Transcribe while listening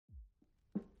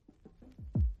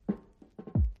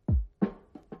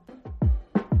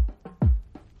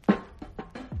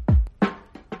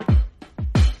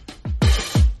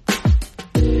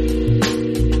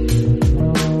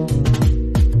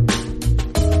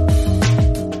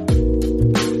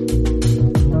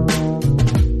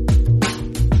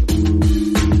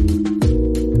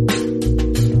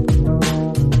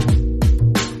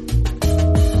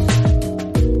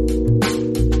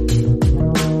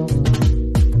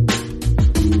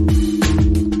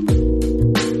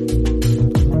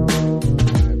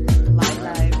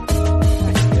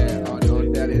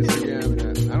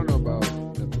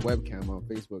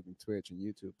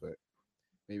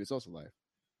Maybe it's also live.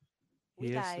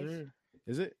 We Yes, live sir.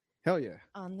 Is it? Hell yeah.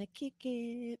 on the Kick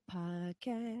It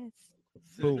podcast.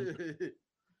 Boom.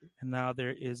 And now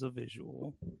there is a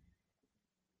visual.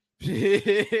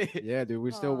 Yeah, dude.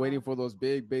 We're still waiting Aw. for those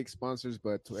big sponsors,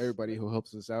 but to everybody who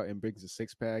helps us out and brings a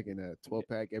 6-pack and a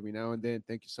 12-pack every now and then,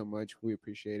 thank you so much. We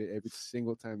appreciate it every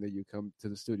single time that you come to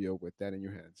the studio with that in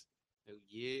your hands. Oh,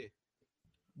 yeah.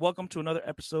 Welcome to another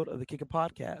episode of the Kick It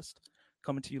Podcast,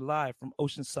 coming to you live from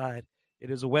Oceanside. It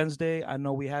is a Wednesday. I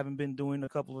know we haven't been doing a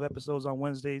couple of episodes on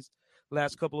Wednesdays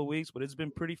last couple of weeks, but it's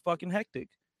been pretty fucking hectic.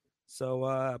 So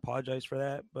I apologize for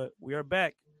that, but we are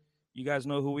back. You guys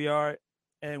know who we are.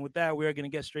 And with that, we are going to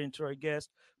get straight into our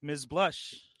guest, Ms.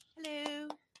 Blush. Hello.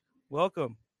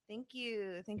 Welcome. Thank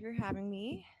you. Thank you for having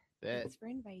me. Bet. Thanks for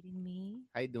inviting me.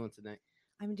 How you doing tonight?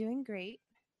 I'm doing great.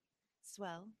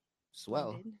 Swell.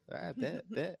 Swell. Splendid.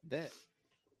 I bet.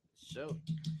 So,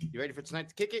 you ready for tonight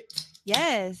to kick it?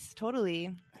 Yes,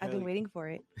 totally. I've Hell been waiting for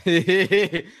it.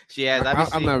 She has.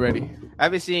 I'm not ready.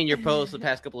 I've been seeing your posts the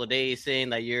past couple of days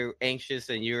saying that you're anxious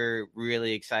and you're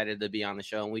really excited to be on the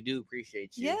show, and we do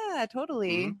appreciate you. Yeah,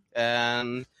 totally.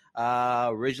 And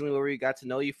originally, where we got to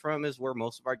know you from is where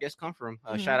most of our guests come from.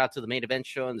 Mhm. Shout out to the main event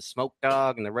show and the Smoke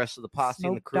Dog and the rest of the posse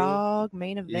and the Smoke crew. Dog,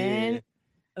 main Yeah. event,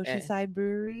 Oceanside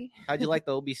Brewery. How'd you like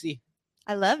the OBC?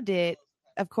 I loved it.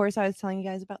 Of course, I was telling you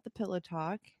guys about the Pillow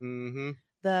Talk. Mm-hmm.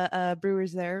 The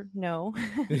brewers there, no,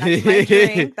 that's my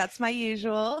drink. That's my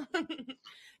usual.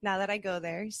 Now that I go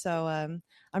there, so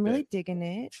I'm really digging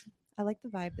it. I like the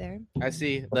vibe there. I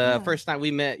see. The Yeah. first time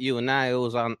we met, you and I, it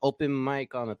was on open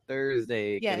mic on a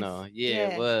Thursday. Yes. Yeah,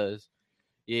 it was.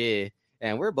 Yeah,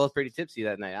 and we're both pretty tipsy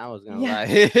that night. I was gonna Yeah.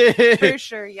 lie. For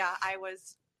sure. Yeah, I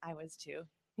was too.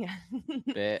 Yeah.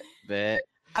 bet.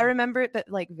 I remember it, but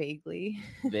like vaguely.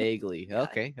 Vaguely. Yeah.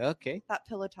 Okay. That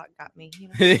Pillow Talk got me. You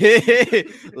know? A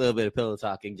little bit of pillow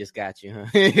talking just got you, huh?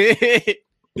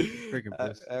 Freaking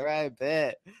pissed. All right,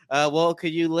 bet. Well,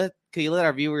 could you let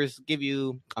our viewers give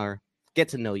you or get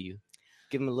to know you?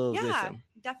 Give them a little bit. Yeah, Something.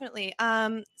 definitely.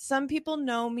 Some people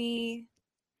know me,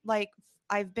 like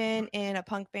I've been in a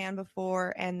punk band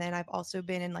before, and then I've also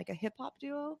been in like a hip hop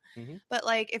duo. Mhm. But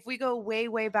like if we go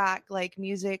way back, like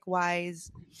music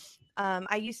wise,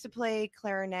 I used to play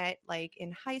clarinet like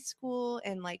in high school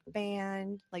and like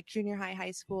band, like junior high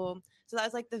school. So that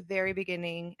was like the very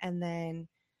beginning, and then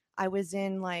I was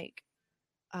in like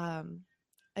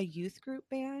a youth group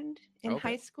band in Okay.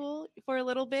 high school for a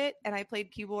little bit, and I played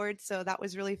keyboard, so that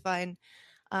was really fun.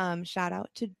 Shout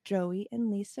out to Joey and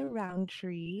Lisa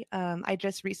Roundtree. I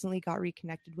just recently got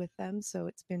reconnected with them, so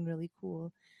it's been really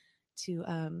cool to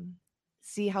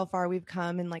see how far we've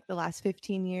come in like the last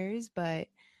 15 years. But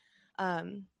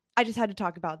I just had to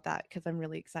talk about that because I'm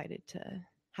really excited to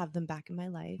have them back in my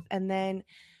life. And then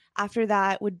after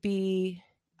that would be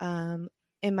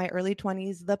in my early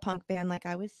 20s, the punk band, like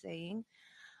I was saying.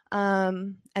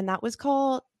 And that was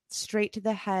called Straight to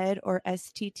the Head, or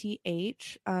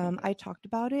STTH. I talked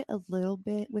about it a little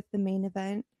bit with the main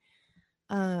event.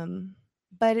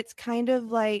 But it's kind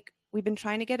of like we've been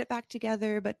trying to get it back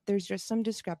together, but there's just some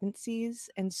discrepancies.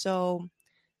 And so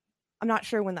I'm not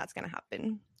sure when that's going to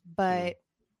happen, but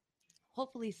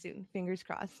hopefully soon. Fingers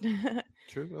crossed.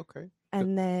 True. Okay.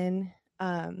 And then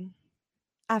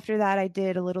after that, I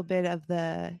did a little bit of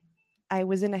I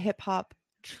was in a hip hop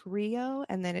trio,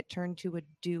 and then it turned to a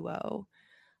duo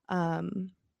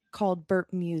called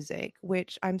Burp Music,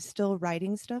 which I'm still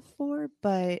writing stuff for.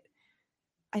 But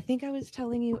I think I was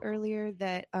telling you earlier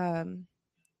that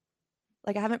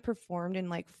like I haven't performed in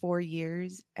like 4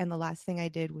 years, and the last thing I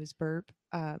did was Burp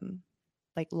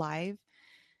like live.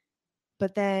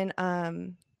 But then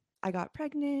I got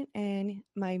pregnant, and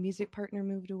my music partner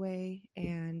moved away,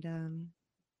 and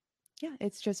yeah,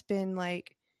 it's just been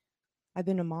like I've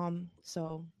been a mom,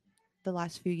 so the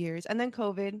last few years, and then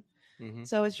COVID. Mhm.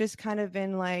 So it's just kind of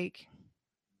been like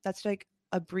that's like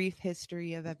a brief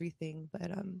history of everything.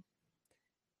 But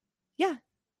yeah,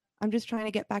 I'm just trying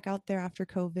to get back out there after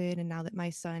COVID, and now that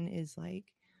my son is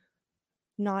like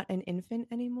not an infant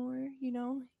anymore,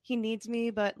 he needs me,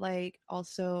 but like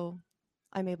also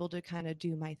I'm able to kind of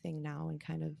do my thing now and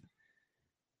kind of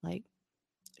like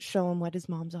show him what his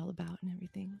mom's all about and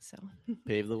everything. So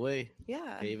Pave the way.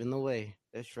 yeah. Paving the way.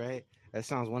 That's right. That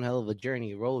sounds one hell of a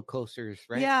journey. Roller coasters,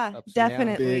 right? Yeah, Ups and downs.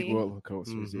 definitely. Big roller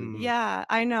coasters, dude. Mhm. Yeah,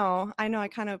 I know. I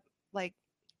kind of like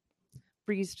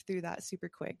breezed through that super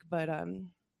quick, but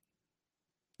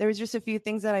there was just a few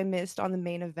things that I missed on the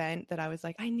main event that I was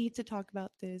like, I need to talk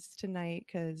about this tonight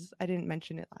because I didn't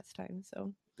mention it last time.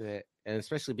 So Bet. and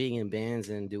especially being in bands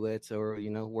and duets, or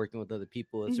working with other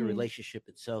people. It's a Mhm. relationship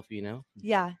itself.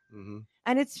 Yeah. Mm-hmm.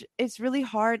 And it's really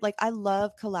hard. Like I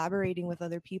love collaborating with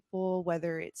other people,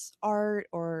 whether it's art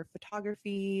or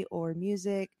photography or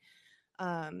music,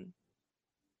 um,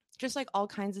 just like all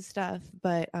kinds of stuff.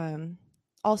 But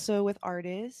also with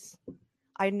artists,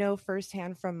 I know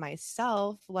firsthand from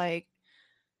myself, like,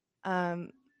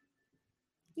 um,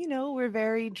 we're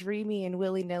very dreamy and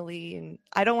willy nilly, and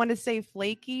I don't want to say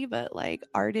flaky, but like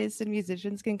artists and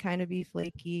musicians can kind of be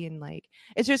flaky, and like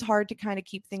it's just hard to kind of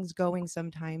keep things going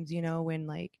sometimes, when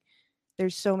like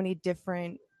there's so many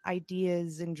different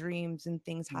ideas and dreams and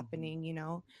things happening,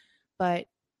 but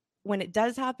when it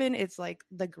does happen, it's like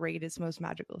the greatest, most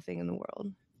magical thing in the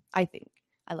world. I think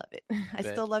I love it. I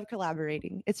Bet. still love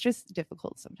collaborating. It's just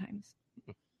difficult sometimes.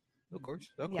 Of course,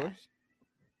 of Yeah. course.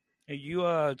 Hey,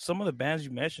 some of the bands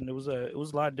you mentioned, it was a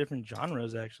lot of different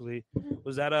genres actually.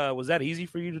 Was that easy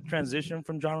for you to transition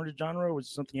from genre to genre, or was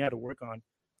it something you had to work on?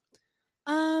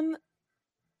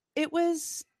 It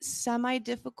was semi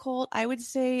difficult. I would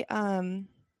say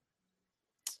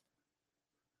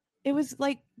it was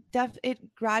like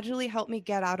it gradually helped me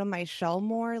get out of my shell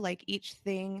more. Like each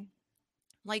thing,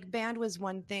 like band was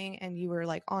one thing and you were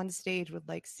like on stage with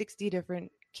like 60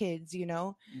 different kids,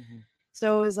 Mm-hmm.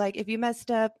 So it was like if you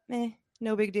messed up,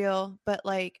 no big deal. But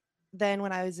like then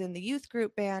when I was in the youth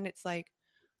group band, it's like,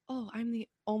 oh, I'm the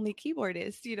only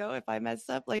keyboardist, if I mess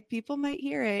up, like people might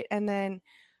hear it. And then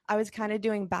I was kind of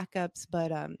doing backups,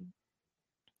 but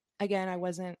again, I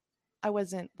wasn't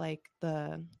like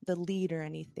the lead or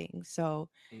anything. So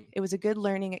it was a good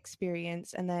learning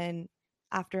experience. And then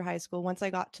after high school, once I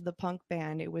got to the punk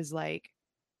band, it was like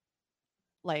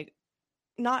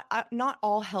not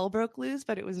all hell broke loose,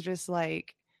 but it was just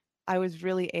like I was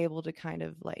really able to kind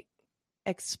of like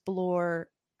explore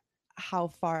how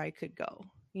far I could go,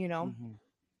 Mm-hmm.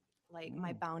 like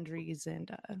my boundaries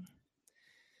and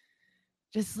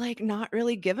just like not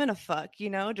really giving a fuck,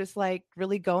 just like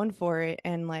really going for it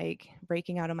and like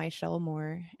breaking out of my shell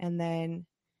more. And then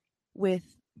with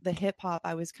the hip hop,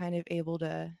 I was kind of able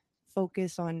to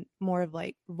focus on more of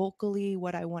like vocally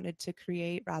what I wanted to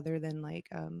create rather than like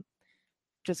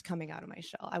just coming out of my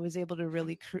shell. I was able to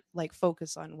really like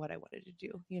focus on what I wanted to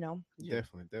do, Yeah.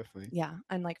 Definitely. Yeah,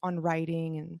 and like on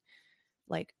writing and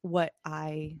like what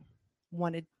I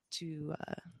wanted to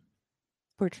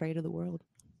portray to the world.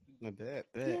 I bet.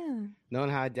 Yeah. Knowing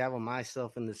how I dabble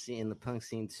myself in the scene, in the punk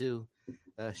scene too.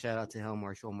 Shout out to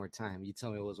Hellmarch one more time. You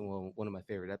told me it was one of my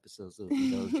favorite episodes of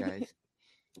those guys.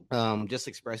 Just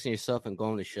expressing yourself and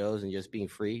going to shows and just being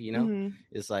free. Mhm.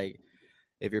 It's like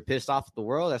if you're pissed off at the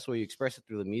world, that's where you express it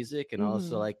through the music and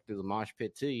also Mhm. like through the mosh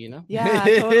pit too. Yeah,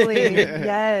 totally.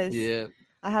 Yes. Yeah.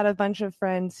 I had a bunch of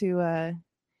friends who I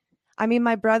mean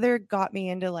my brother got me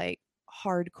into like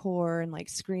hardcore and like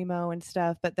screamo and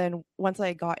stuff, but then once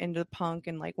I got into punk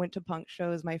and like went to punk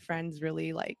shows, my friends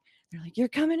really like they're like, "You're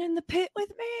coming in the pit with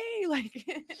me." Like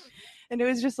and it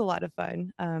was just a lot of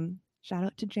fun. Shout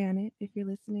out to Janet if you're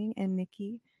listening and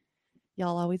Nikki.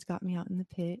 Y'all always got me out in the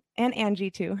pit. And Angie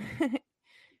too.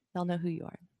 Y'all know who you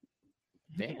are.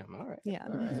 Damn. All right. Yeah.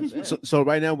 All right, bet. So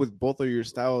right now with both of your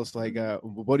styles, like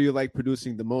what do you like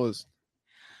producing the most?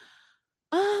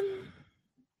 I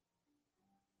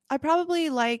probably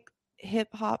like hip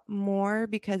hop more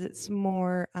because it's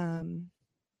more I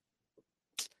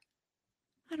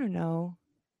don't know.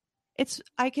 It's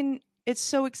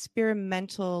so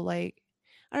experimental, like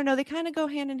I don't know, they kind of go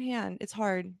hand in hand. It's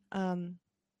hard.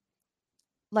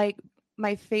 Like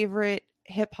my favorite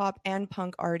hip hop and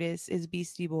punk artist is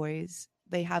Beastie Boys.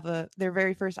 Their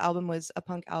very first album was a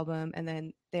punk album, and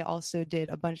then they also did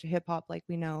a bunch of hip hop, like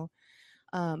we know.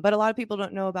 But a lot of people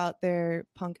don't know about their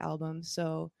punk albums,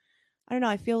 so I don't know.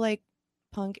 I feel like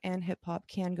punk and hip hop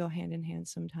can go hand in hand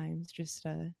sometimes, just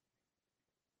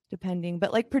depending.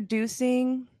 But like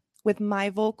producing with my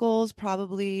vocals,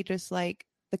 probably just like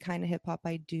the kind of hip hop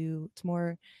I do. It's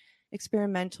more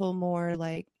experimental, more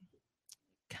like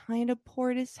kind of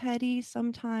Portisheady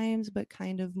sometimes, but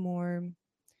kind of more.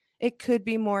 It could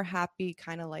be more happy,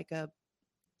 kind of like a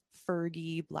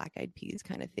Fergie, Black Eyed Peas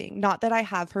kind of thing. Not that I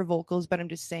have her vocals, but I'm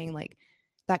just saying like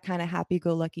that kind of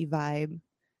happy-go-lucky vibe.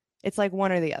 It's like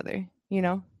one or the other,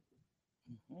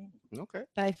 Mm-hmm. Okay.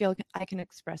 But I feel I can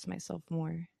express myself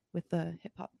more with the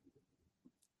hip hop.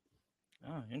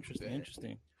 Oh, interesting, Bet.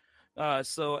 interesting.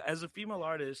 So as a female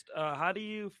artist, how do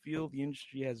you feel the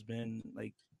industry has been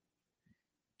like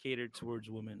catered towards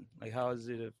women? Like, how is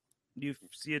it? Do you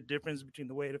see a difference between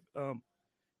the way it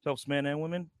helps men and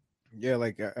women? Yeah,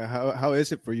 like how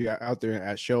is it for you out there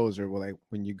at shows or like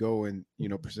when you go and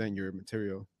present your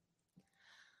material?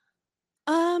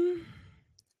 Um,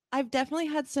 I've definitely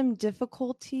had some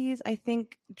difficulties. I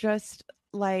think just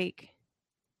like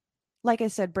I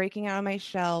said, breaking out of my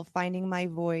shell, finding my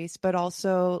voice, but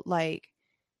also like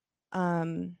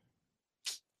um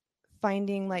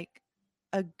finding like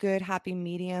a good happy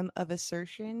medium of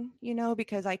assertion,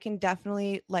 because I can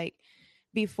definitely like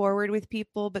be forward with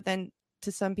people, but then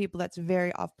to some people that's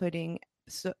very off-putting.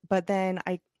 So but then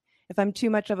if I'm too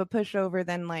much of a pushover,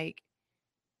 then like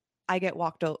I get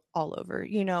walked all over,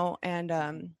 and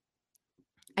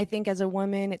I think as a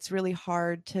woman it's really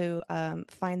hard to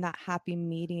find that happy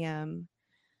medium.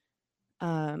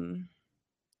 um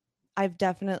I've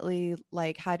definitely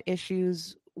like had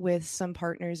issues with some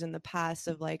partners in the past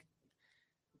of like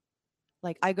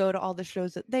I go to all the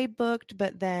shows that they booked,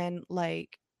 but then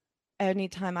like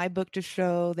anytime I booked a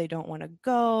show, they don't want to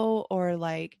go, or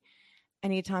like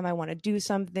anytime I want to do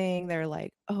something, they're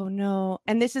like, "Oh no."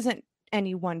 And this isn't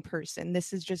any one person.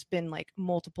 This has just been like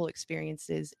multiple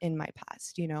experiences in my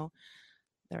past,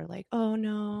 They're like, "Oh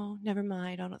no, never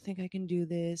mind. I don't think I can do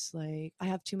this. Like I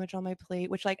have too much on my plate,"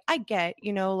 which like I get,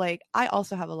 like I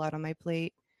also have a lot on my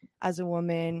plate as a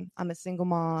woman. I'm a single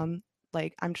mom.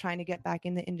 Like I'm trying to get back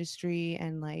in the industry,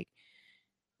 and like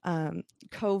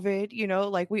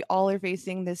COVID, like we all are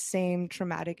facing this same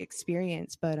traumatic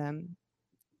experience, but um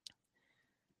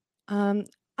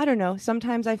I don't know,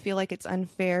 sometimes I feel like it's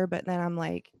unfair, but then I'm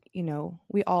like,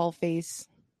 we all face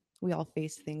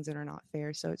things that are not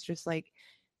fair, so it's just like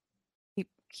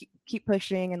keep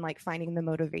pushing, and like finding the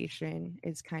motivation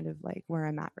is kind of like where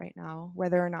I'm at right now,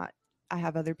 whether or not I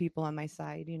have other people on my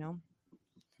side.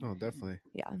 Oh, definitely.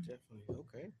 Yeah. Definitely.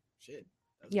 Okay. Shit.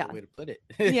 That's a Yeah. good way to put it.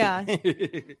 Yeah.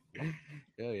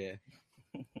 Oh yeah.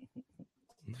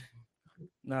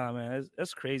 Nah, man,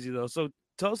 that's crazy though. So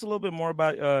tell us a little bit more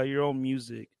about your own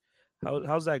music.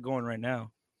 How's that going right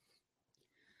now?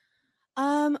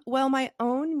 Well, my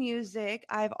own music,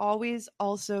 I've always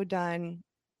also done,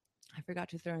 I forgot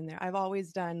to throw in there, I've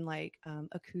always done like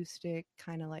acoustic,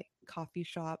 kind of like coffee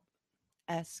shop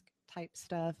esque type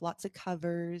stuff, lots of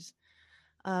covers.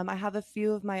 I have a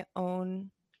few of my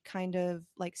own kind of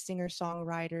like singer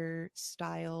songwriter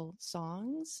style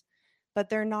songs, but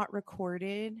they're not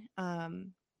recorded.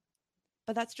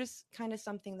 But that's just kind of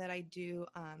something that I do,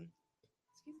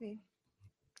 excuse me,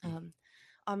 um,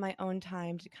 on my own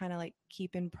time to kind of like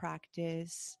keep in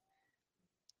practice.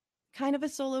 Kind of a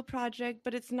solo project,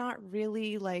 but it's not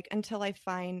really like until I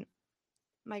find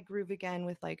my groove again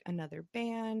with like another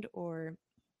band, or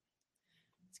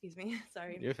excuse me,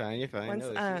 sorry. You're fine. You're fine. Once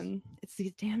No issues. it's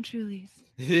these damn Trulies.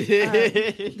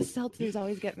 The seltzers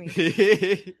always get me.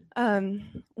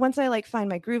 Once I like find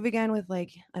my groove again with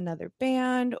like another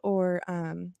band, or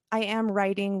I am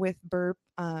writing with Burp,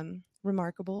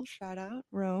 Remarkable, shout out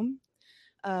Rome.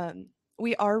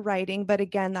 We are writing, but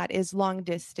again, that is long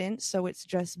distance, so it's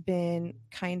just been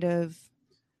kind of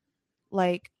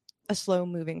like a slow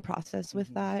moving process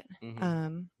with that.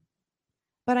 Mhm.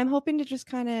 But I'm hoping to just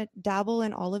kind of dabble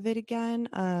in all of it again.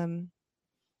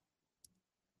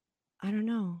 I don't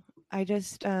know. I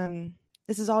just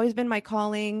this has always been my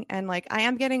calling, and like I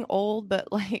am getting old,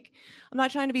 but like I'm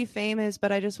not trying to be famous,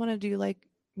 but I just want to do like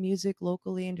music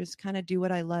locally and just kind of do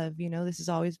what I love, This has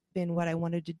always been what I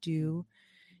wanted to do.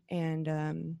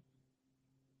 And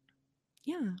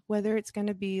yeah, whether it's going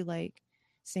to be like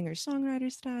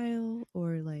singer-songwriter style,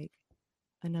 or like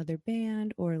another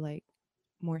band, or like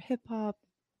more hip hop,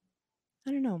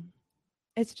 I don't know.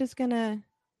 It's just going to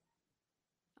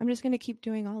I'm just going to keep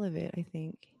doing all of it, I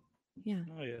think. Yeah.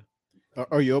 Oh yeah.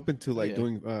 Are you open to Oh, like yeah.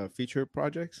 doing feature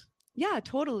projects? Yeah,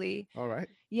 totally. All right.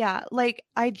 Yeah, like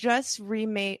I just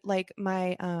remade like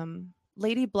my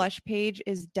Lady Blush page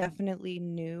is definitely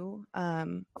new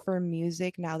for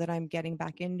music now that I'm getting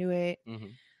back into it.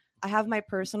 Mhm. I have my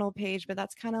personal page, but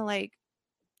that's kind of like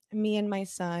me and my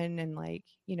son, and like,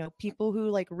 people who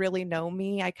like really know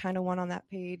me, I kind of want on that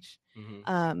page.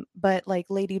 Mhm. But like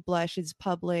Lady Blush is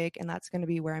public, and that's going to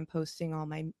be where I'm posting all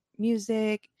my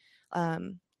music,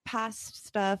 past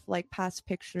stuff, like past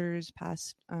pictures,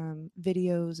 past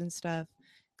videos and stuff,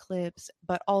 clips,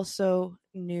 but also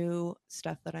new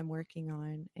stuff that I'm working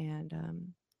on,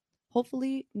 and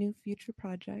hopefully new future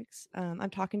projects. I'm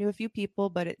talking to a few people,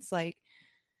 but it's like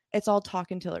it's all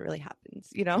talk until it really happens,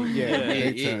 Yeah, Yeah.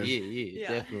 big Yeah. time. Yeah.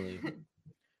 Definitely.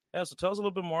 Yeah. So tell us a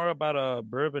little bit more about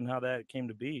Bourbon, how that came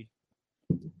to be.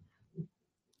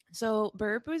 So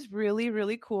Burp was really,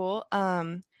 really cool.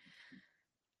 Y'all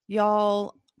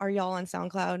on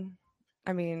SoundCloud?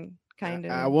 I mean, kind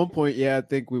At of. one point, yeah, I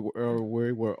think we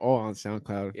were all on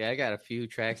SoundCloud. Yeah, I got a few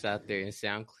tracks out there in the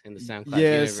SoundCloud Yeah,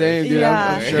 universe. same, dude.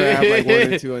 Yeah. I'm sure I have like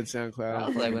 1 or 2 on SoundCloud. That I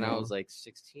was don't like when fucking I was know. like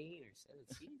 16 or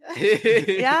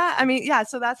 17. Yeah, I mean, yeah,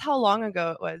 so that's how long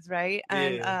ago it was, right?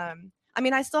 And Yeah. I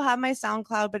mean, I still have my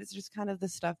SoundCloud, but it's just kind of the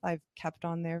stuff I've kept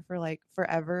on there for like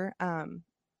forever.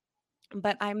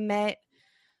 But I met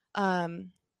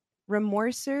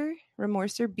Remorser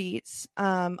Beats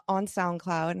on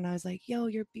SoundCloud, and I was like, yo,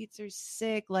 your beats are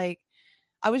sick. Like,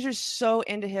 I was just so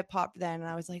into hip hop then, and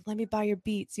I was like, let me buy your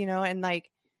beats, you know, and like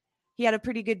he had a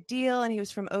pretty good deal and he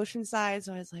was from Oceanside,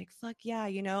 so I was like, fuck yeah,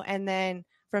 you know. And then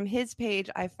from his page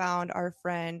I found our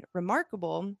friend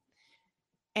Remarkable,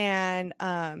 and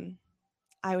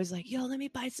I was like, yo, let me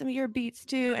buy some of your beats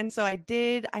too. And so I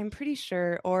did, I'm pretty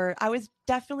sure, or I was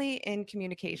definitely in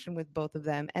communication with both of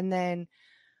them. And then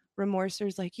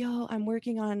Remorser's like, yo, I'm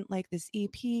working on like this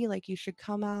EP, like you should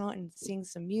come out and sing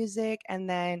some music. And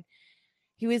then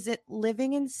he was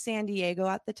living in San Diego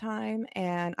at the time,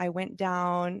 and I went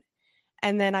down,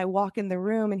 and then I walk in the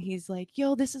room and he's like,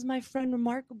 yo, this is my friend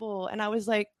Remarkable. And I was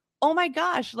like, oh my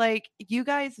gosh, like you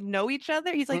guys know each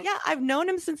other? He's like, yeah, I've known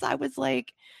him since I was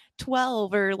like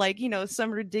 12 or like, you know,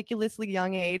 some ridiculously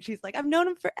young age. He's like, I've known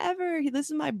him forever. This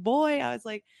is my boy. I was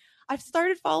like, I've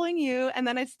started following you, and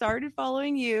then I started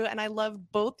following you, and I loved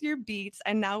both your beats,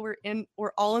 and now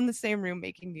we're all in the same room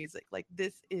making music. Like,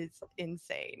 this is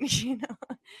insane. You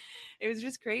know, it was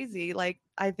just crazy. Like,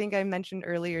 I think I mentioned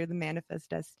earlier the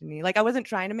manifest destiny. Like, I wasn't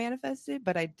trying to manifest it,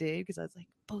 but I did, because I was like,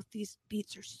 both these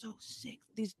beats are so sick.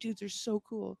 These dudes are so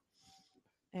cool.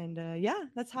 And yeah,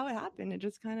 that's how it happened. It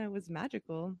just kind of was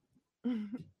magical.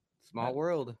 Small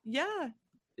world. Yeah.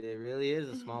 It really is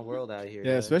a small world out here.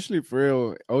 Yeah, especially for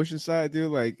real, Oceanside,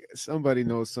 dude. Like somebody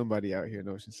knows somebody out here in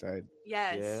Oceanside.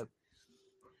 Yes. Yeah.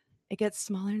 It gets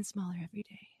smaller and smaller every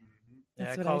day.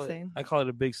 That's what I say. I call it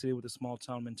a big city with a small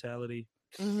town mentality.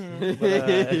 Mhm.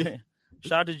 But,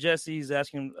 shout out to Jesse. He's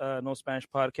asking No Spanish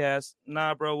Podcast.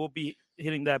 Nah, bro, we'll be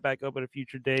hitting that back up at a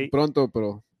future date. Pronto,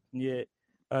 bro. Yeah.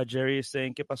 Jerry is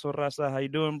saying, ¿Qué pasó, raza? How you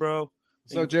doing, bro?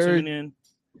 So, Jerry, in.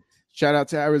 shout out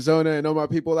to Arizona and all my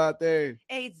people out there.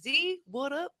 Hey, Z,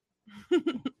 what up?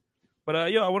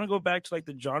 But yo, I want to go back to like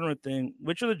the genre thing.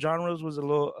 Which of the genres was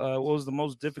what was the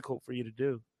most difficult for you to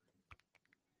do?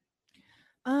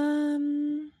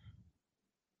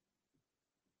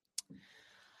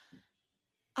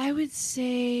 I would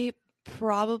say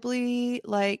probably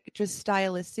like just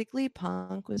stylistically,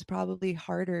 punk was probably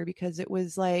harder because it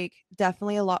was like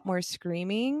definitely a lot more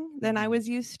screaming than I was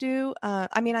used to.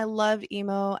 I mean, I love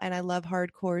emo and I love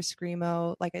hardcore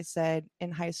screamo. Like I said,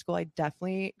 in high school, I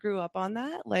definitely grew up on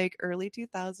that, like early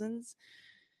 2000s.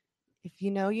 If you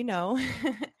know, you know.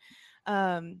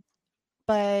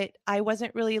 But I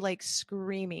wasn't really like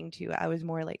screaming to it. I was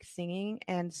more like singing.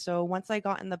 And so once I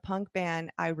got in the punk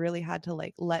band, I really had to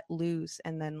like let loose.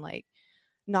 And then like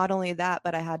not only that,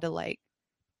 but I had to like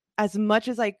as much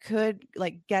as I could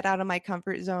like get out of my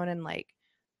comfort zone and like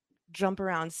jump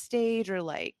around stage or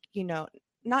like, you know,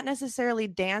 not necessarily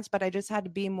dance, but I just had to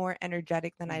be more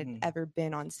energetic than I'd ever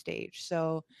been on stage.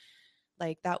 So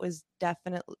like that was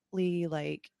definitely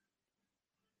like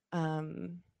a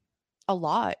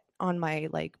lot on my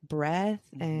like breath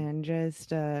and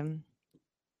just I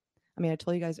mean, I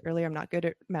told you guys earlier I'm not good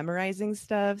at memorizing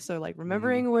stuff, so like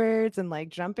remembering words and like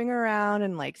jumping around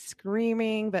and like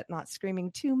screaming but not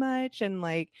screaming too much, and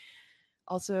like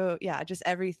also yeah, just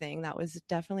everything. That was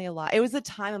definitely a lot. It was a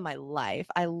time of my life.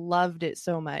 I loved it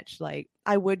so much. Like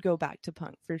I would go back to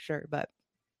punk for sure, but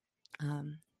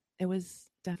it was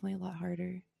definitely a lot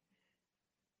harder.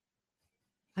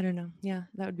 I don't know. Yeah,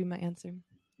 that would be my answer.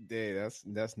 Day, that's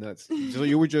nuts. So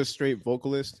you were just straight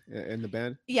vocalist in the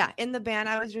band? Yeah, in the band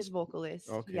I was just vocalist.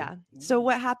 Okay. Yeah. So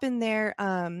what happened there,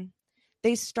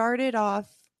 they started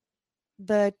off,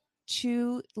 the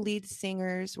two lead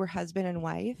singers were husband and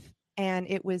wife, and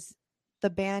the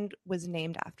band was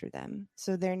named after them.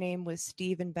 So their name was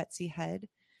Steve and Betsy Head.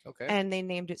 Okay. And they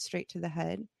named it Straight to the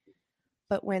Head.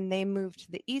 But when they moved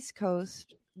to the East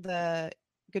Coast, the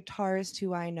guitarist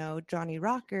who I know, Johnny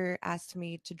Rocker, asked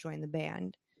me to join the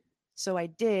band. So I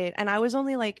did, and I was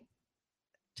only like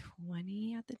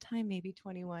 20 at the time, maybe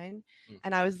 21,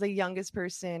 and I was the youngest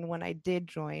person when I did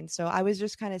join. So I was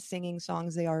just kind of singing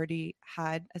songs they already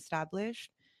had established,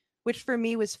 which for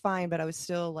me was fine, but I was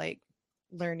still like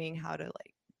learning how to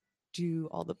like do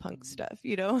all the punk stuff,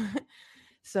 you know.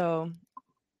 So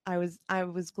I was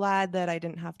glad that I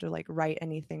didn't have to like write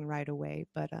anything right away,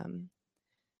 but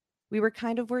we were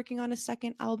kind of working on a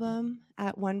second album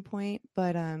at one point,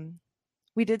 but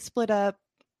we did split up.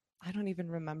 I don't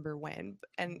even remember when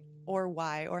and or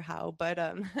why or how, but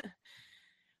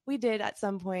We did at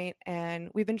some point, and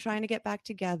we've been trying to get back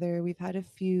together. We've had a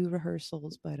few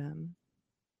rehearsals, but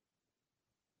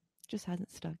just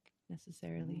hasn't stuck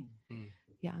necessarily. Mm.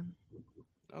 Yeah.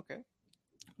 Okay.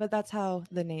 But that's how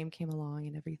the name came along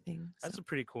and everything. That's so. a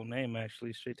pretty cool name,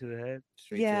 actually. Straight to the head.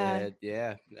 Straight to the Yeah. head.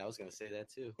 Yeah, I was gonna say that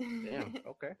too. Damn.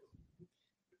 Okay.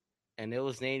 And it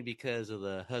was named because of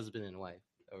the husband and wife,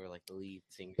 or like the lead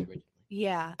singers originally.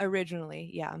 Yeah,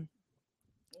 originally, yeah.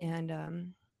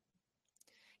 And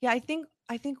yeah, I think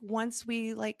once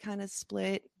we like kind of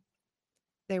split,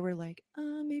 they were like,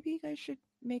 maybe you guys should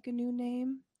make a new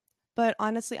name. But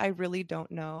honestly, I really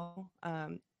don't know.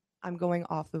 I'm going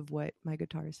off of what my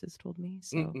guitarist has told me.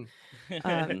 So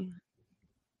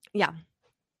yeah.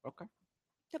 Okay.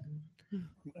 Yep.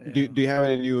 Do you have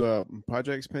any new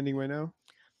projects pending right now?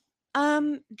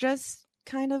 Just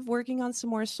kind of working on some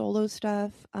more solo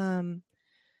stuff.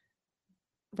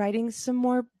 Writing some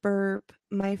more burp.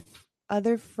 My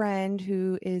other friend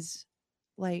who is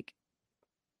like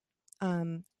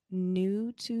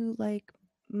new to like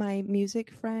my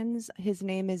music friends, his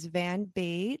name is Van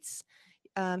Bates.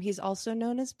 He's also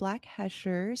known as Black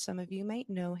Hesher. Some of you might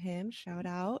know him. Shout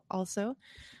out also.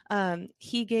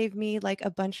 He gave me like a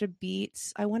bunch of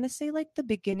beats. I want to say like the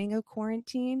beginning of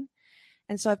quarantine.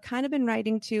 And so I've kind of been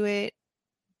writing to it.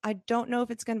 I don't know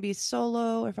if it's going to be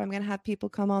solo or if I'm going to have people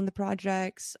come on the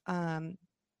projects.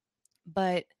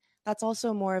 But that's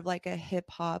also more of like a hip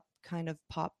hop kind of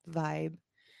pop vibe.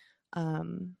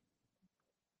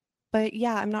 But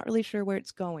yeah, I'm not really sure where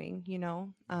it's going, you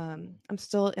know. I'm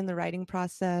still in the writing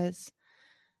process.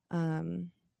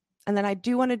 And then I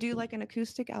do want to do like an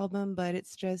acoustic album, but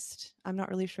it's just I'm not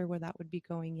really sure where that would be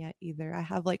going yet either. I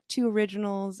have like 2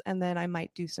 originals and then I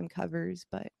might do some covers,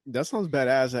 but That sounds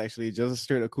badass, actually. Just a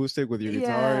straight acoustic with your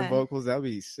guitar and Yeah. vocals. That'd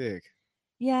be sick.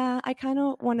 yeah, I kind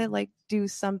of want to like do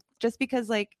some just because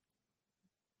like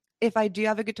if I do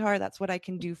have a guitar, that's what I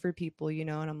can do for people, you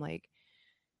know, and I'm like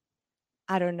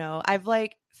I don't know. I've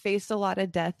like faced a lot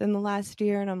of death in the last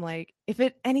year and I'm like if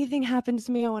anything happens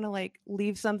to me, I want to like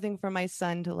leave something for my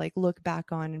son to like look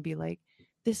back on and be like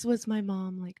this was my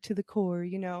mom like to the core,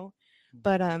 you know.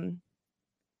 But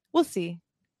we'll see.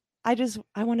 I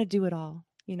want to do it all,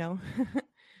 you know.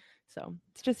 So,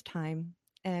 it's just time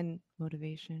and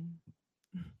motivation.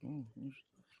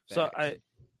 So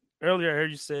earlier I heard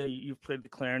you say you've played the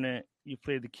clarinet, you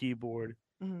played the keyboard,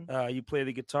 Mhm. you play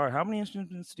the guitar. How many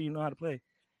instruments do you know how to play?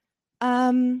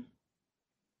 I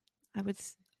would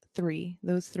 3,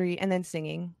 those 3 and then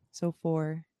singing. So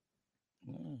 4.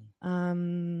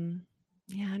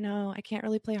 Yeah, no, I can't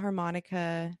really play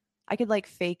harmonica. I could like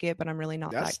fake it, but I'm really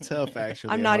not That's that tough,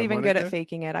 actually. I'm a not even good at harmonica.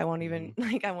 faking it. I won't even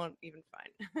like I won't even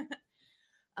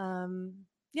find.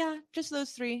 Yeah, just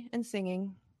those 3 and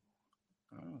singing.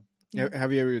 Yeah.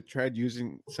 Have you ever tried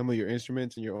using some of your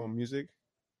instruments in your own music?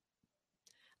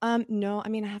 No, I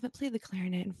mean I haven't played the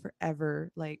clarinet in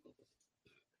forever. Like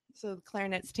so the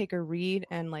clarinets take a reed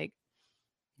and like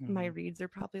my reeds are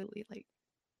probably like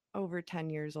over 10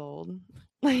 years old.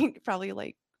 Like probably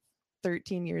like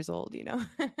 13 years old, you know.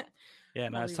 Yeah,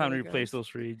 now it's Probably time to really replace gross.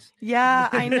 those reeds. Yeah,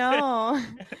 I know.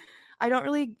 I don't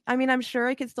really I mean, I'm sure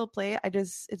I could still play it.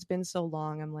 It's been so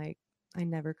long. I'm like I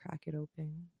never crack it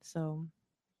open. So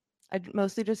I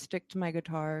mostly just stick to my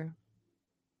guitar.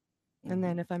 And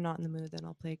then if I'm not in the mood, then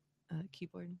I'll play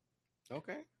keyboard.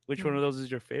 Okay. Which one of those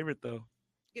is your favorite though?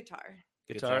 Guitar.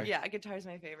 Guitar. Yeah, guitar is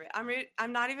my favorite.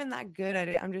 I'm not even that good at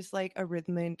it. I'm just like a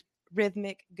rhythmic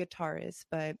guitarist,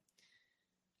 but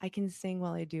I can sing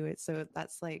while I do it. So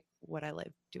that's like what I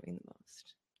like doing the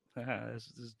most.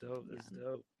 This is dope. This is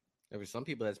dope. For some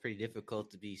people, that's pretty difficult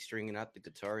to be stringing out the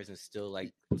guitars and still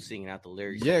like singing out the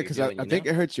lyrics. Yeah, while you're because doing, I you think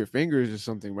know? it hurts your fingers or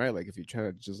something, right? Like if you try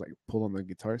to just like pull on the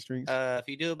guitar strings. If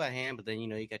you do it by hand, but then you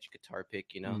know you got your guitar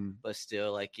pick, you know, Mm. but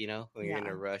still like you know when you're in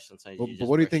Yeah. a rush, sometimes But, you but just.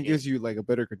 what do you brush think it. gives you like a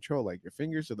better control, like your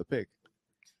fingers or the pick?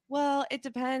 Well, it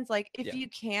depends. Like if Yeah. you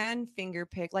can finger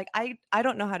pick, like I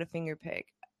don't know how to finger pick.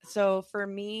 So for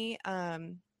me,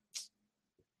 I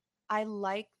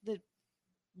like the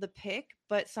pick,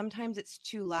 but sometimes it's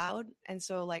too loud, and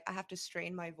so like I have to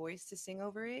strain my voice to sing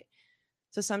over it.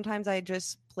 So sometimes I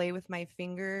just play with my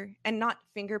finger and not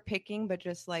finger picking, but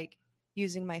just like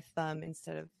using my thumb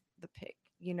instead of the pick,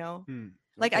 you know?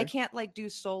 Like I Okay. can't like do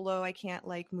solo, I can't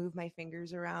like move my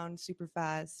fingers around super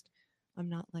fast. I'm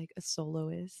not like a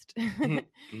soloist.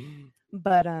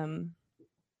 But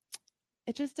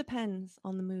it just depends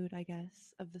on the mood, I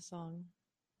guess, of the song.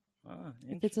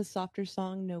 If it's a softer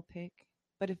song, no pick.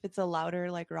 But if it's a louder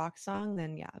like rock song,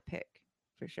 then yeah, pick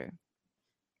for sure.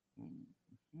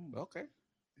 Okay.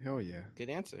 Hell yeah. Good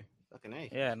answer. Fucking A.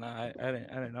 Yeah, no, I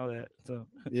didn't know that. So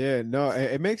Yeah, no,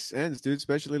 it makes sense, dude.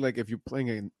 Especially like if you're playing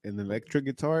an electric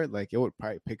guitar, like it would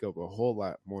probably pick up a whole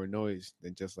lot more noise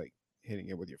than just like hitting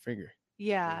it with your finger.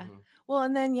 Yeah. Mhm. Well,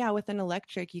 and then with an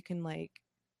electric, you can like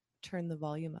turn the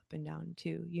volume up and down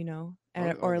too, and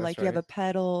Oh, or that's like you have right. a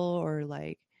pedal or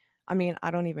like, I mean,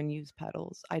 I don't even use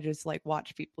pedals. I just like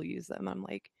watch people use them. I'm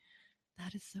like,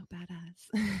 that is so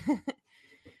badass.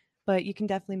 But you can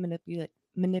definitely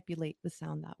manipulate the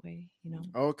sound that way.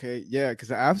 Okay, yeah,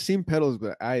 because I've seen pedals,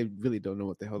 but I really don't know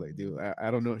what the hell they do.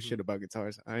 I don't know shit about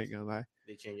guitars. I ain't gonna lie.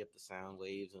 They change up the sound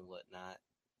waves and whatnot.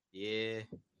 Yeah,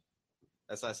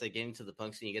 that's why I say getting to the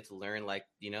punk scene, you get to learn like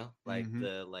Mhm.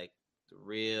 the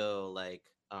real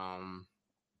how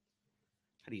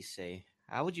do you say?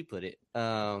 How would you put it?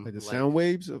 Like the sound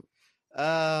waves.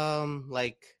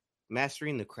 Like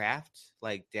mastering the craft,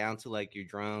 like down to like your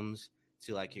drums,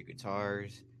 to like your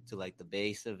guitars, to like the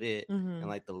bass of it, and Mhm.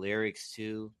 like the lyrics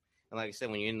too. And like I said,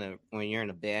 when you're in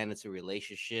a band, it's a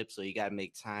relationship, so you gotta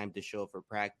make time to show up for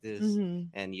practice, Mhm.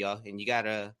 and you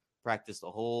gotta practice the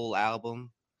whole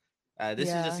album. This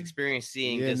is just Yeah. experience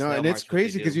seeing Yeah, just no, how and it's much what they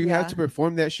crazy because do. you have Yeah. to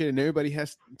perform that shit, and everybody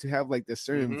has to have like the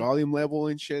certain Mhm. volume level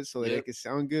and shit, so that it Yep. can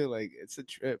sound good. Like it's a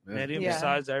trip, man. and even Yeah.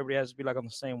 besides, everybody has to be like on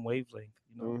the same wavelength.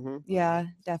 Mm-hmm. Yeah,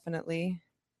 definitely.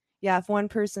 Yeah, if one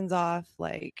person's off,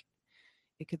 like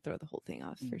it could throw the whole thing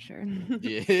off for sure.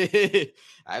 Yeah,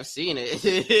 I've seen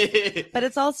it. But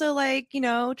it's also like,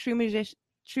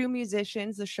 true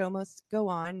musicians, the show must go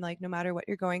on, like no matter what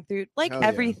you're going through. Like Hell yeah.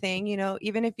 everything,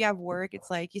 even if you have work, it's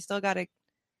like you still gotta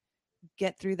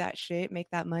get through that shit, make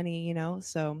that money.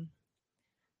 So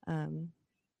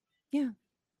yeah.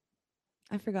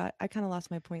 I forgot. I kind of lost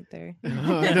my point there.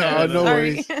 No, no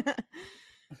Sorry. worries.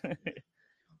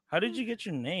 How did you get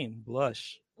your name,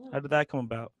 Blush? How did that come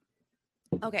about?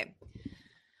 Okay.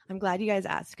 I'm glad you guys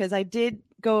asked because I did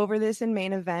go over this in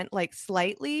main event, like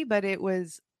slightly, but I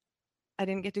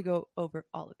didn't get to go over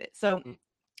all of it. So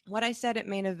what I said at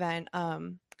main event,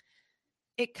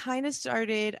 it kind of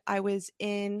started, I was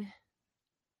in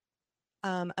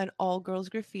an all girls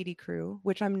graffiti crew,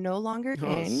 which I'm no longer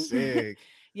Oh, in. sick.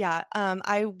 Yeah.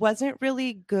 I wasn't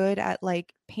really good at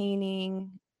like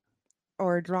painting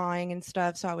or drawing and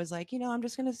stuff. So I was like, I'm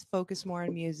just going to focus more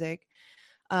on music.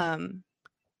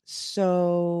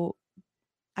 So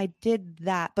I did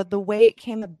that, but the way it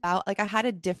came about, like I had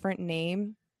a different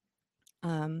name,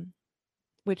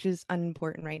 which is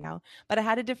unimportant right now, but I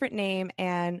had a different name,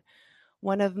 and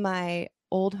one of my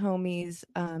old homies,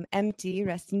 Empty,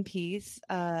 rest in peace.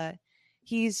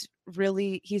 He's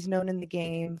known in the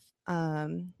game,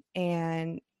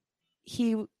 and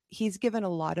he's given a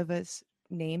lot of us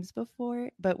names before,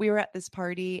 but we were at this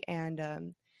party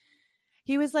and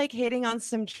he was like hitting on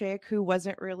some chick who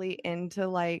wasn't really into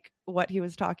like what he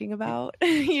was talking about,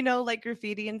 like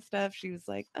graffiti and stuff. She was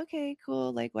like, okay,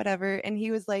 cool, like whatever. And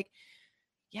he was like,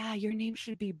 yeah, your name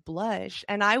should be Blush.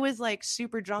 And I was like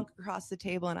super drunk across the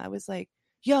table and I was like,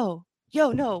 yo,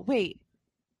 no, wait.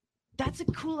 That's a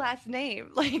cool ass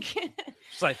name. Like,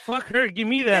 She's like, fuck her, give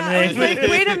me that I was name. like,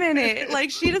 wait a minute.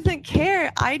 Like, she doesn't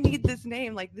care. I need this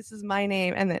name. Like, this is my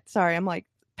name. And then, sorry, I'm like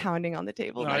pounding on the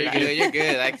table. No, My you're bad. good. You're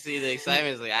good. I can see the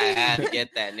excitement. It's like I had to get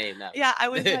that name now. Yeah, I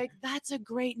was like, that's a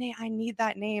great name. I need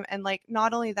that name. And like,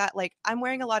 not only that, like, I'm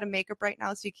wearing a lot of makeup right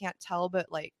now, so you can't tell, but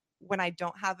like, when I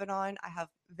don't have it on, I have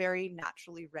very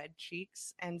naturally red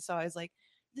cheeks. And so I was like,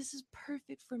 this is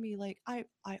perfect for me. Like, I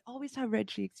always have red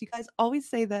cheeks. You guys always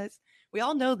say this. We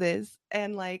all know this.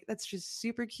 And like, that's just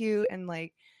super cute. And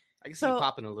like, I can see so you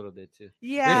popping a little bit too.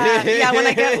 yeah, when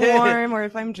I get warm or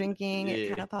if I'm drinking, it Yeah.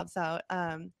 kind of pops out.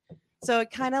 So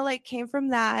it kind of like came from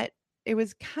that. It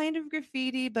was kind of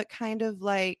graffiti, but kind of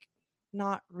like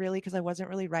not really because I wasn't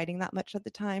really writing that much at the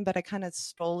time, but I kind of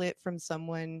stole it from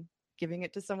someone giving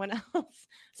it to someone else.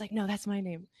 It's like, no, that's my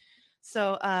name.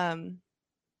 So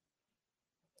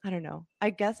I don't know.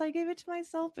 I guess I gave it to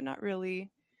myself, but not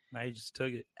really. Now you just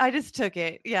took it. I just took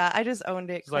it. Yeah, I just owned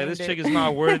it. It's like, this claimed chick it. is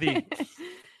not worthy.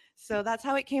 So that's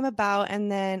how it came about.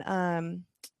 And then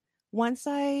once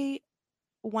I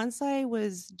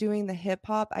was doing the hip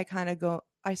hop, I kind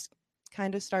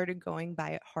of started going by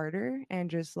it harder and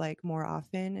just like more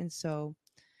often. And so,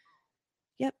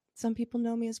 yep, some people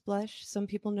know me as Blush, some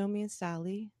people know me as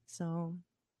Sally. So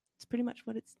it's pretty much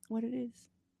what it is.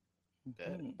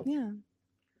 Mhm. Yeah.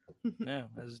 Yeah,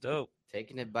 that's dope.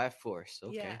 Taking it by force.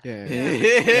 Okay. Yeah. Yeah.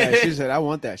 Yeah, she said, I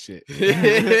want that shit.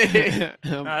 Yeah.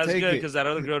 No, that's Take good it. because that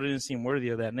other girl didn't seem worthy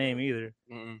of that name either.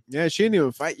 Yeah, she didn't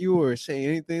even fight you or say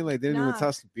anything. Like, didn't even Nah.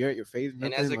 toss the beer at your face. And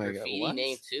Nothing. as a like, graffiti what?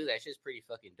 name too, that shit's pretty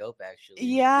fucking dope actually.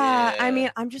 Yeah. I mean,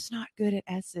 I'm just not good at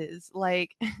S's.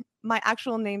 Like my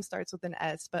actual name starts with an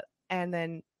S, but and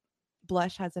then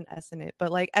blush has an S in it.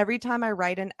 But like every time I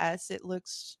write an S, it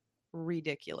looks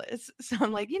ridiculous. So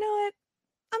I'm like, you know what?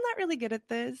 I'm not really good at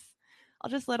this. I'll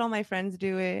just let all my friends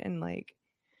do it, and like,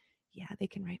 yeah, they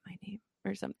can write my name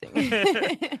or something.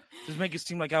 Just make it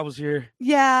seem like I was here.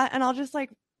 Yeah, and I'll just like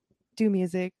do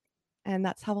music, and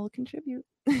that's how I'll contribute.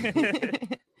 Yeah,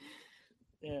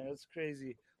 that's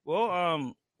crazy.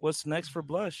 Well, what's next for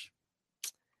Blush?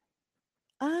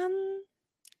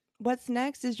 What's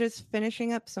next is just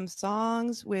finishing up some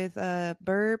songs with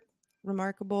Burp,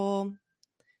 Remarkable,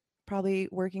 probably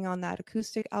working on that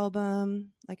acoustic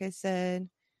album, like I said.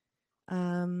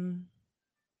 And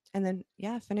then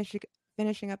yeah,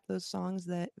 finishing up those songs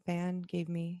that Van gave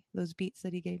me, those beats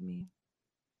that he gave me.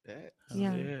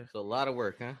 Yeah. So a lot of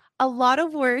work, huh? A lot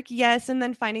of work, yes, and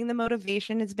then finding the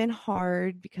motivation has been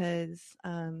hard because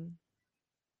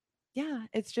yeah,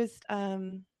 it's just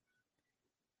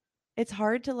it's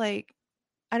hard to like,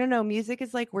 I don't know, music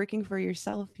is like working for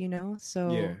yourself, you know?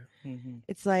 So Yeah.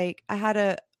 it's like I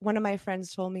had one of my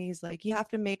friends told me, he's like, you have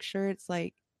to make sure it's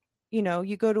like, you know,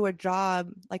 you go to a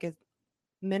job, like a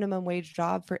minimum wage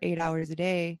job for 8 hours a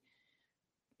day,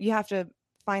 you have to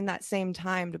find that same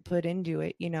time to put into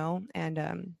it, you know?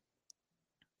 And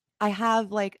I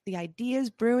have like the ideas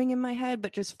brewing in my head,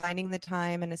 but just finding the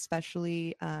time, and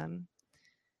especially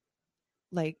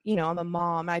like, you know, I'm a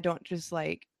mom. I'm not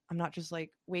just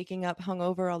like waking up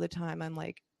hungover all the time. I'm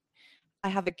like, I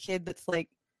have a kid that's like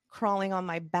crawling on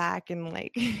my back and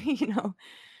like, you know.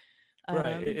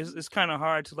 Right. It's kind of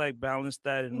hard to like balance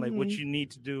that and like what Mhm. you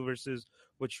need to do versus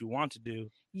what you want to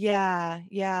do. Yeah.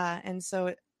 And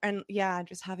so, and yeah,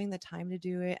 just having the time to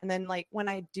do it. And then like when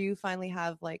I do finally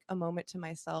have like a moment to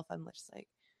myself, I'm just like,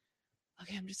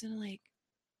 okay, I'm just gonna like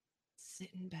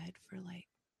sit in bed for like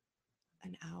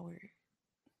an hour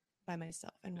by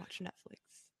myself and watch Netflix,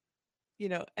 you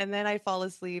know, and then I fall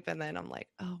asleep, and then I'm like,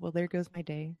 oh, well, there goes my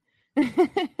day.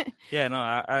 Yeah, no,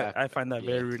 I find that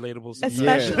very relatable. Sometimes.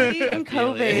 Especially I in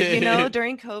feel COVID, it. you know,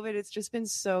 during COVID, it's just been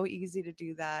so easy to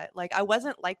do that. Like I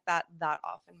wasn't like that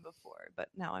often before, but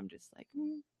now I'm just like,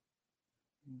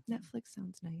 Netflix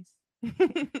sounds nice.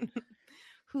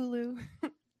 Hulu.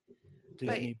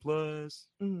 Disney Plus.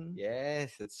 Mhm.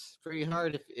 Yes, it's pretty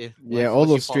hard if Yeah, once all you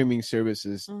those fall- streaming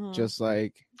services, Mhm. just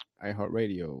like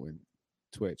iHeartRadio and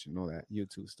Twitch and all that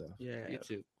YouTube stuff. Yeah.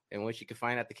 YouTube. And once you can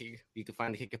find you can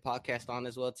find the Kick It podcast on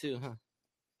as well too, huh?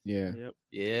 Yeah.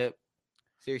 Yep.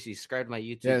 Seriously, subscribe to my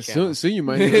YouTube Yeah, channel. soon you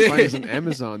might even find us on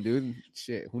Amazon, dude.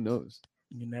 Shit, who knows?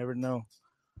 You never know.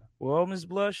 Well, Ms.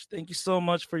 Blush, thank you so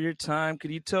much for your time. Could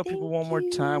you tell people one more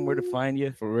time where to find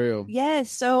you? For real.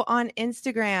 Yes. So on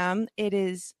Instagram, it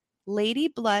is Lady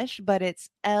Blush, but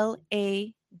it's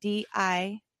LADI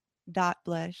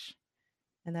 .blush,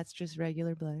 and that's just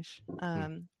regular blush.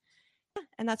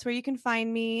 And that's where you can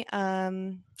find me.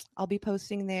 I'll be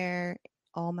posting there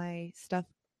all my stuff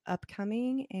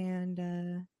upcoming,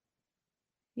 and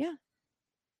yeah,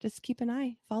 just keep an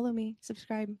eye, follow me,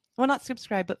 subscribe. Well, not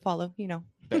subscribe, but follow. You know.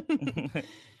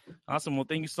 Awesome. Well,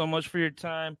 thank you so much for your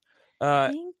time.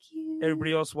 Thank you.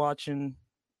 Everybody else watching,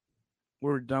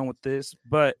 we're done with this,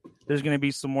 but there's going to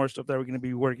be some more stuff that we're going to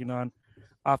be working on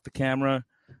off the camera.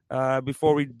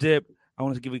 Before we dip, I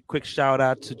want to give a quick shout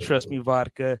out to Trust Me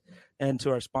Vodka and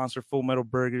to our sponsor, Full Metal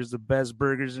Burgers, the best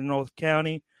burgers in North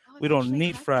County. We I've don't actually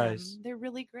need had fries. them. They're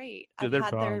really great. Dude, I've they're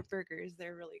had bomb. their burgers.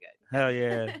 They're really good. Hell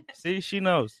yeah. See, she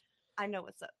knows. I know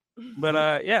what's up.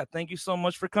 But yeah, thank you so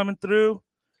much for coming through.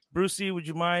 Brucey, would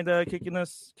you mind kicking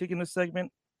this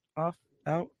segment off,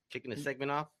 out? Kicking the segment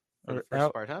off for Or the first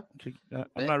out? part, huh?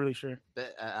 I'm not really sure.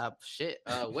 But, shit.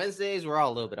 Wednesdays we're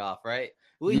all a little bit off, right?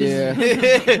 We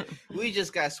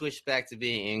just got switched back to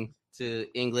being to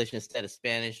English instead of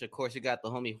Spanish. Of course, you got the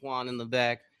homie Juan in the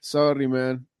back. Sorry,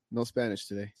 man. No Spanish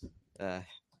today.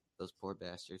 Those poor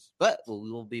bastards. But we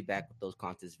will be back with those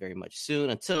contents very much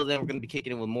soon. Until then, we're going to be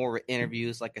kicking in with more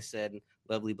interviews. Like I said,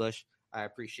 Lovely Bush, I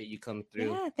appreciate you coming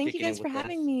through. Yeah, thank you guys for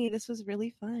having me. This was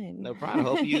really fun. No problem. I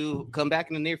hope you come back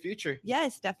in the near future.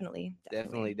 Yes, definitely.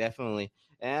 Definitely.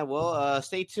 And well,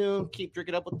 stay tuned. Keep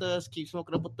drinking up with us. Keep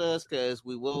smoking up with us, because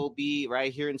we will be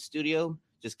right here in the studio,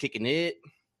 just kicking it.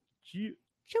 Choo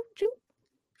choo.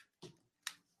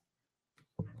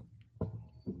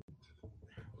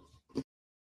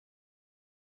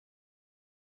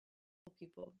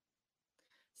 People.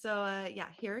 So yeah,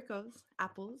 here it goes.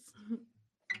 Apples.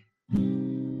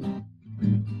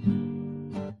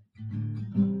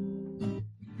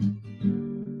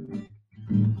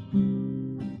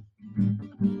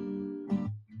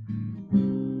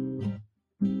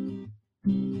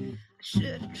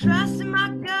 Should have trusted my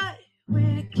gut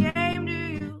when it came to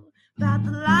you about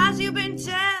the lies you've been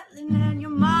telling and your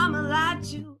mama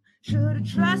put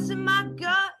trust in my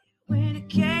gut when it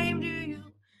came to you.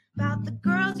 About the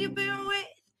girls you've been with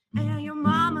and your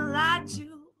mama lied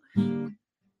to.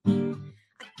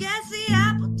 I guess the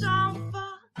apple don't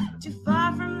fall too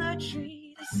far from the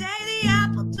tree. They say the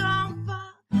apple don't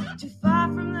fall too far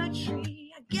from the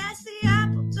tree. I guess the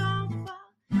apple don't fall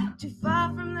too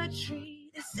far from the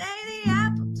tree. They say the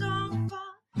apple don't fall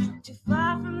too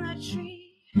far from the tree.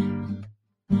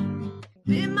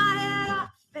 Bit my head off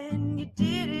and you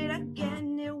did it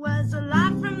again. It was a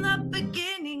lie from the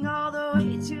beginning all the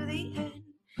way to the end.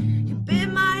 You bit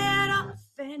my head off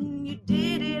and you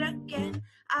did it again.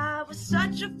 I was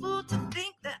such a fool to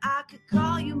think that I could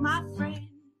call you my friend.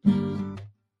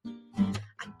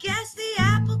 I guess the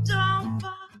apple don't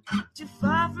fall too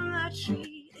far from the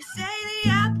tree. They say the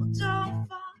apple don't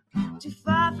fall too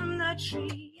far from the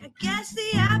tree. I guess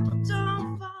the apple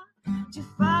don't fall too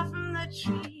far from the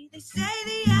tree. They say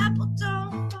the apple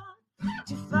don't fall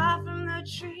too far from the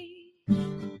tree.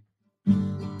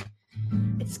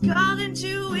 It's called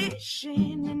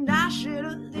intuition, and I should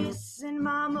have listened.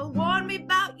 Mama warned me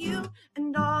about you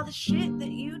and all the shit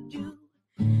that you do.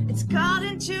 It's called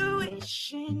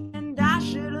intuition, and I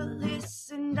should have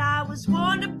listened. I was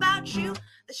warned about you,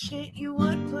 the shit you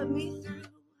would put me through.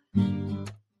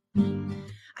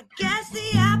 I guess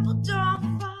the apple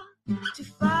don't fall too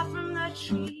far from the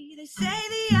tree. They say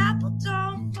the apple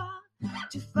don't fall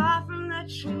too far from the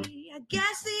tree. I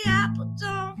guess the apple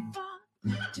don't fall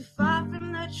too far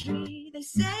from the tree. They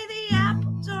say the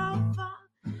apple don't fall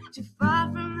too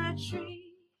far from the tree.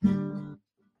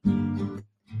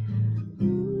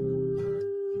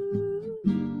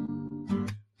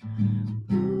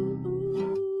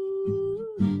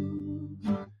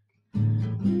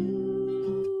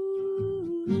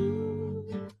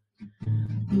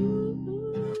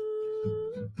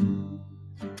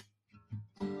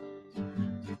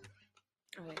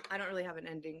 Okay, I don't really have an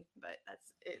ending, but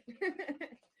that's it.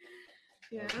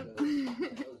 Yeah.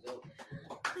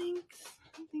 Thanks.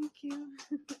 Thank you.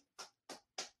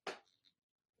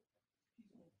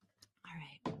 All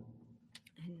right.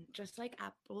 And just like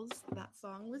apples, that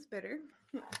song was bitter.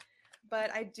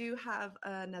 But I do have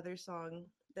another song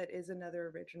that is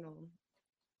another original.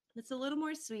 It's a little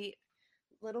more sweet,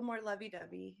 a little more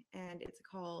lovey-dovey, and it's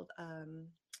called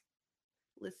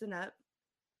Listen Up,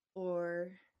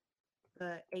 or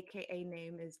the AKA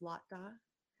name is Latta.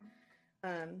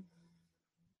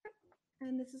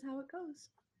 And this is how it goes.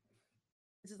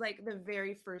 This is like the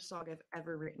very first song I've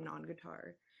ever written on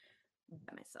guitar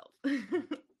by myself.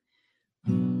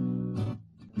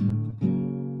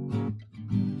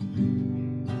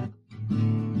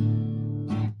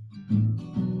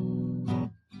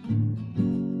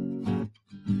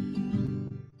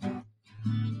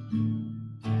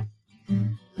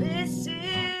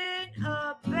 Listen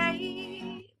up,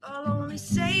 babe. I'll only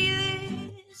say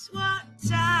this one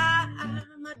time.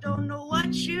 I don't know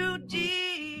what you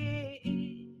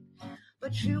did,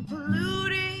 but you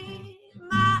polluted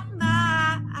my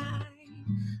mind.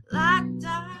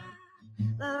 La-da,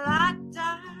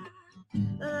 la-da,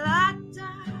 la-da,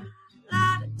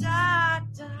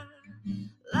 la-da-da,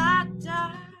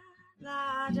 la-da,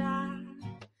 la-da,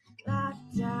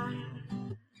 la-da,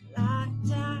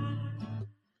 la-da.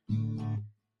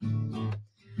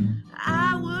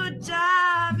 I would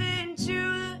dive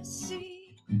into the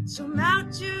sea, swim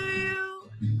out to you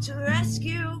to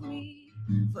rescue me,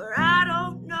 for I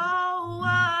don't know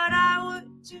what I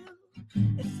would do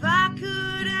if I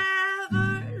could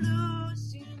ever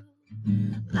lose you.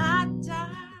 La-da,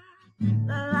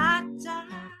 la-da,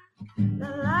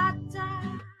 la-da,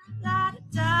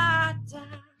 la-da-da,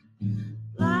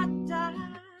 la-da,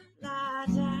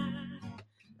 la-da,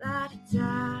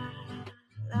 la-da,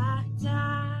 la-da.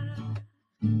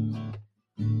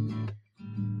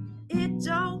 It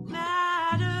don't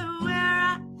matter where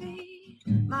I be,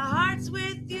 my heart's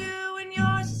with you and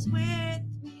yours is with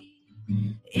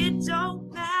me. It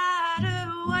don't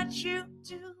matter what you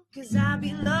do, 'cause I'll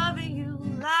be loving you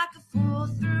like a fool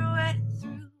through and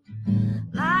through.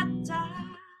 La-da,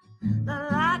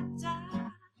 la-da,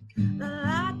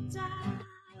 la-da,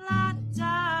 la-da-da,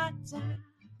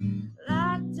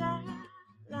 la-da,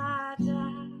 la-da,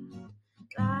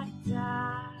 la-da,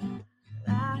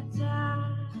 la-da.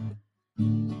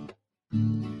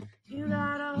 You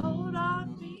gotta hold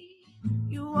on me,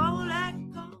 you won't let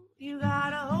go. You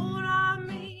gotta hold on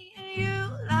me, and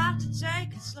you have to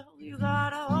take it slow. You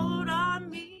gotta hold on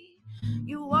me,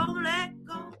 you won't let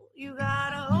go. You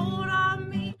gotta hold on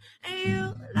me, and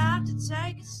you have to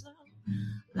take it slow.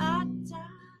 La-da,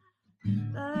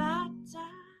 la-da,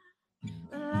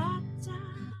 la-da,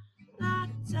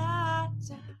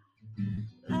 la-da-da,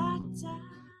 la-da,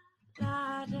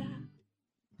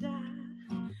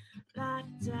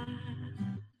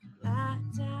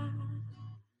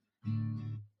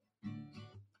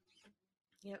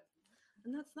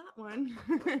 that's that one.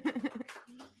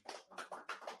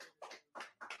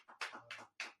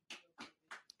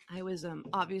 I was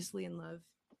obviously in love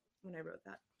when I wrote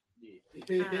that.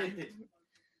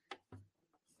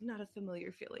 Not a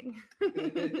familiar feeling.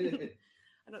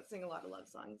 I don't sing a lot of love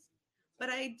songs, but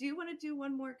I do want to do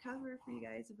one more cover for you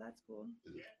guys, if that's cool.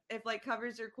 If like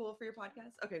covers are cool for your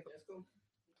podcast. Okay, cool. That's cool.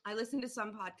 I listen to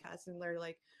some podcasts and they're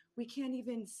like, we can't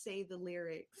even say the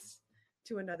lyrics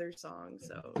to another song,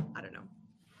 so I don't know.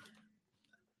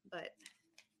 But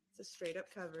it's a straight up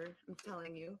cover. I'm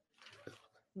telling you,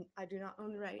 I do not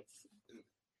own the rights.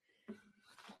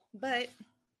 But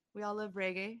we all love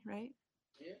reggae, right?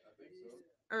 Yeah, I think so.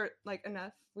 Or like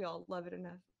enough. We all love it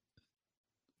enough.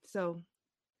 So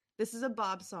this is a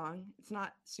Bob song. It's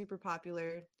not super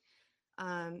popular.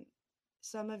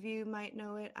 Some of you might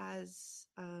know it as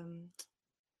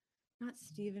not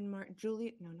Stephen Marley. Not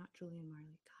Julian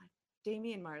Marley. God,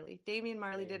 Damian Marley. Damian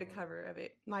Marley did a cover of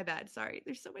it. My bad. Sorry.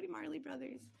 There's so many Marley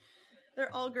brothers.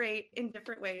 They're all great in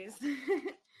different ways.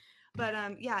 But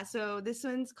yeah, so this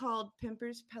one's called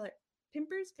Pimper's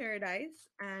Paradise.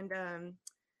 And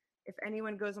if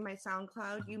anyone goes on my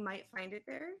SoundCloud, you might find it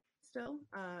there still.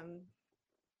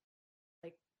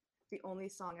 Like the only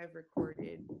song I've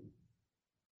recorded.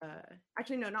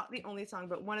 Actually, no, not the only song,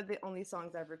 but one of the only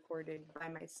songs I've recorded by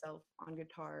myself on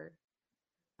guitar.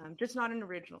 Just not an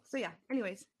original. So yeah,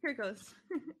 anyways, here it goes.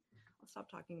 I'll stop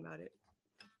talking about it.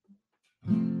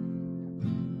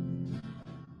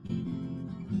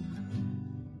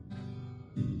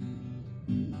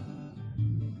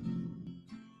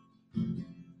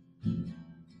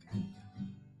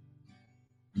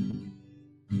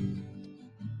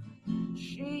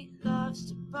 She loves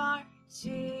to party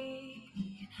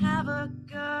and have a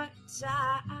good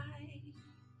time.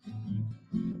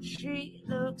 She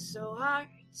looks so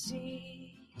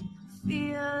artsy,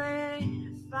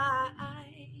 feeling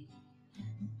fine.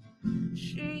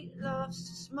 She loves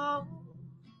to smoke,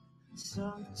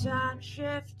 sometimes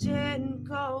shifting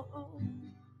cold.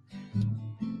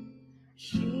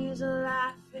 She's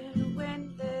laughing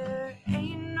when there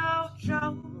ain't no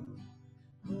joke.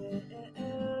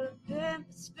 Well,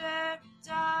 pimp's paradise,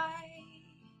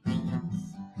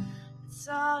 that's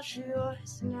all she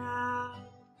was now.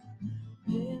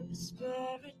 Pimp's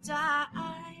paradise,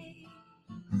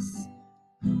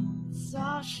 that's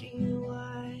all she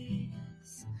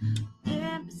was.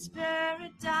 Pimp's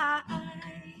paradise,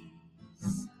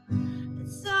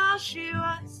 that's all she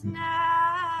was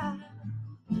now.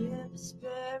 Pimp's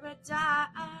paradise,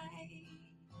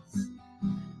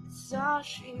 that's all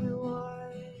she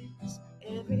was.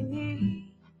 Every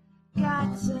need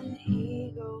got an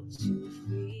ego to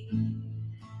feed.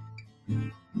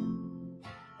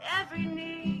 Every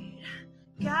need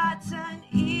got an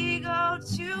ego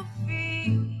to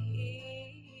feed.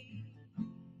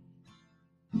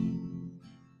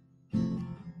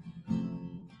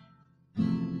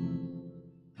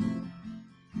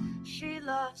 She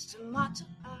loves to motto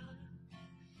up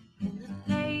in the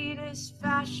latest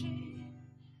fashion.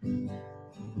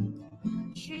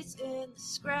 She's in the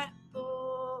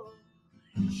scrapbook.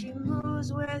 She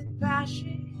moves with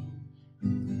passion.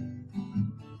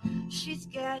 She's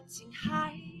getting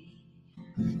high,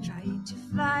 trying to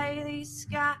fly the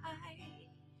sky.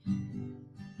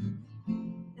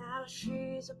 Now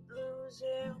she's a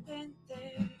blueser when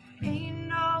there ain't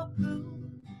no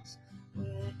blues.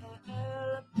 Well,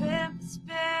 a pimp's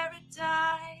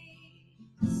paradise,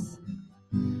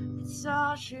 it's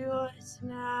all she was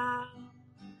now.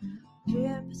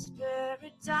 Pimp's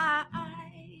paradise,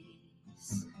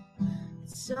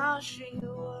 it's all she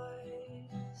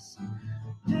was.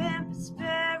 Pimp's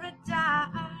paradise,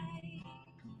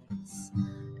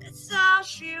 it's all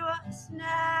she was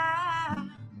now.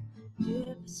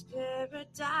 Pimp's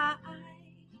paradise,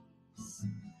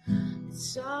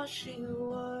 it's all she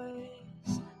was.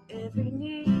 Every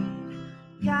need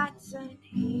got an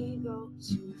ego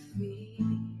to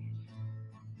feed.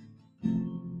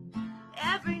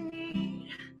 Every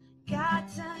need got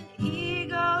an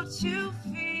ego to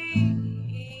feed.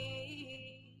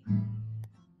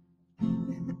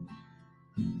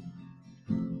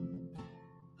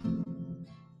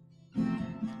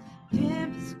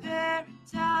 Pimp's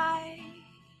paradise,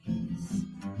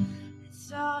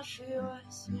 it's all she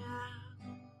was now.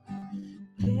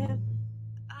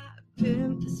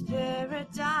 Pimp's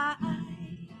paradise,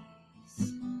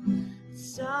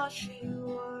 it's all she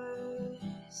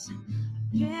was.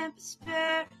 Pimp's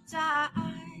paradise,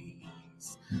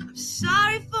 I'm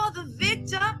sorry for the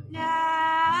victim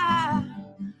now.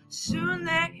 Soon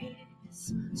their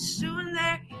heads, soon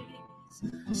their heads,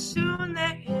 soon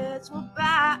their heads will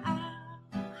bow.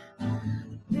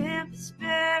 Pimp's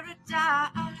paradise,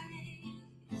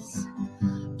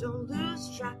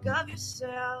 track of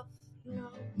yourself. No,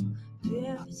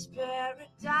 pimp is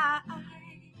paradise.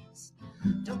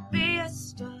 Don't be a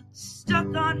stud,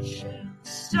 stuck on a shelf,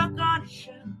 stuck on a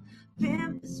shelf.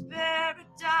 Pimp is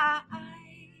paradise.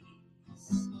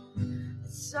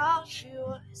 That's all she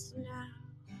was now.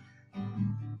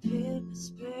 Pimp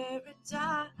is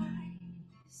paradise.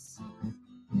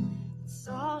 That's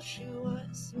all she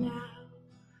was now.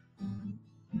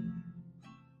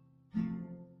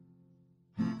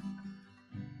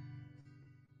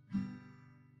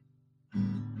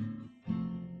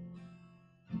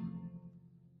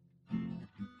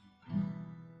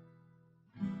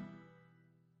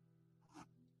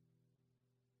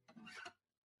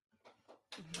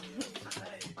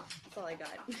 That's all I got.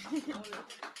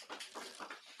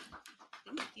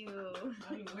 Thank you.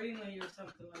 I've been waiting on you or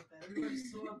something like that.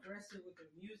 Everybody's so aggressive with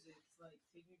their music. It's like,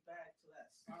 take me back to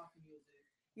that soft music.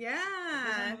 Yeah.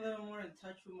 I'm a little more in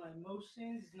touch with my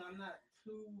emotions. And I'm not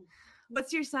too.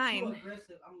 What's your Too sign?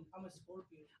 aggressive. I'm a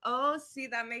Scorpio. Oh, see,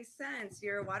 that makes sense.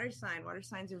 You're a water sign. Water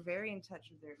signs are very in touch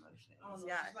with their emotions. I don't know.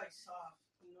 Yeah. It's like soft.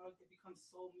 You know, it becomes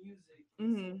soul music. It's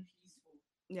Mhm. so peaceful.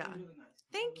 Yeah. It's really nice.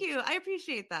 Thank you. I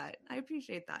appreciate that. I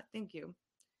appreciate that. Thank you.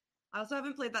 I also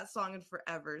haven't played that song in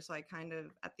forever, so I kind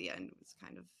of at the end was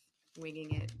kind of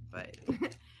winging it, but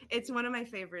it's one of my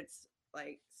favorites.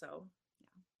 Like, so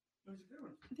It was a good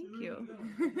one. Thank It was a you. really good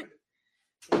one.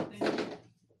 I enjoyed it. Thank you.